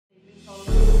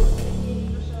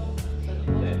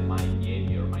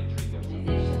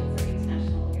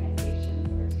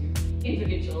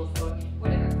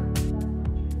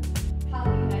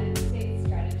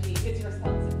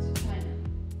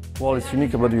Well, it's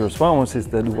unique about Euro-SWAMOS is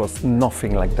that it was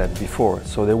nothing like that before.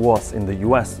 So there was in the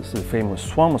US, this is the famous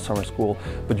SWAMOS summer school,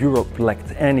 but Europe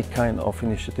lacked any kind of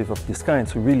initiative of this kind.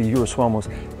 So really Euro-SWAMOS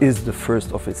is the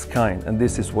first of its kind, and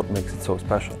this is what makes it so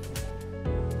special.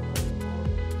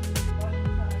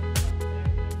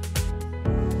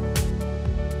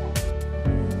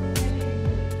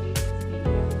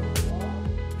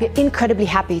 We're incredibly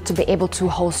happy to be able to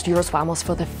host Euro-SWAMOS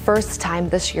for the first time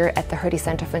this year at the Hertie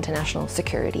Center for International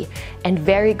Security, and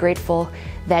very grateful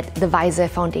that the Weise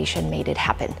Foundation made it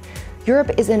happen.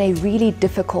 Europe is in a really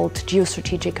difficult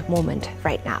geostrategic moment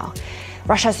right now.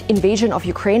 Russia's invasion of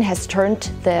Ukraine has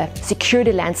turned the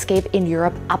security landscape in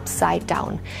Europe upside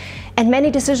down. And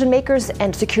many decision makers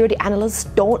and security analysts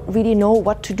don't really know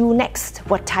what to do next,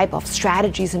 what type of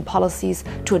strategies and policies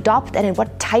to adopt, and in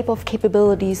what type of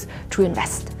capabilities to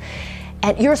invest.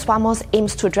 And Euro-SWAMOS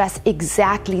aims to address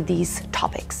exactly these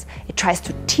topics. It tries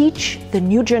to teach the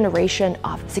new generation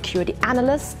of security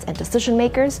analysts and decision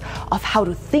makers of how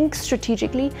to think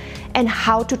strategically and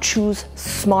how to choose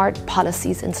smart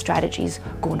policies and strategies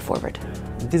going forward.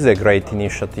 This is a great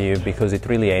initiative because it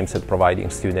really aims at providing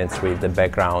students with the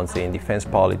backgrounds in defense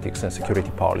politics and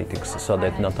security politics, so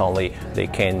that not only they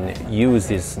can use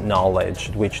this knowledge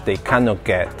which they cannot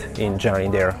get in general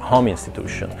in their home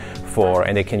institution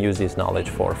and they can use this knowledge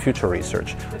for future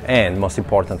research, and most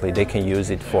importantly they can use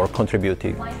it for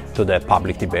contributing to the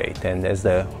public debate. And as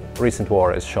the recent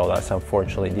war has shown us,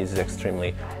 unfortunately this is an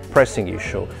extremely pressing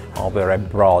issue over a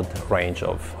broad range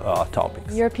of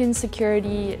topics. European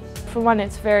security, for one,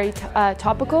 it's very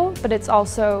topical, but it's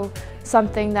also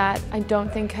something that I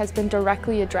don't think has been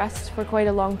directly addressed for quite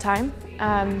a long time.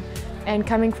 And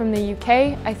coming from the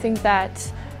UK, I think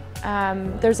that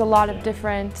there's a lot of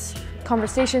different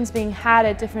conversations being had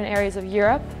at different areas of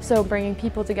Europe, so bringing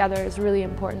people together is really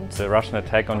important. The Russian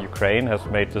attack on Ukraine has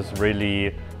made this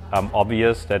really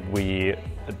obvious that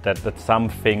that some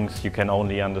things you can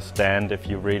only understand if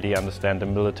you really understand the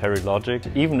military logic.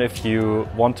 Even if you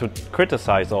want to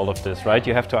criticize all of this, right,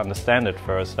 you have to understand it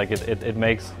first. Like it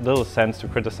makes little sense to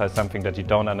criticize something that you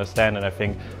don't understand, and I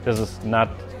think this is not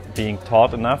being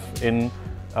taught enough in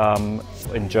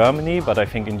Germany, but I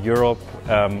think in Europe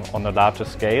on a larger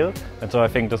scale. And so I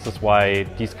think this is why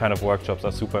these kind of workshops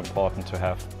are super important to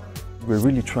have. We're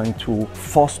really trying to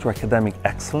foster academic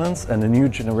excellence and a new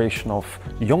generation of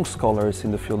young scholars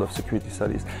in the field of security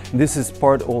studies. This is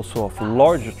part also of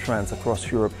larger trends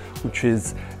across Europe, which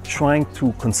is trying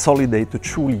to consolidate the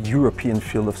truly European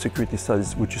field of security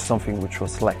studies, which is something which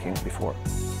was lacking before.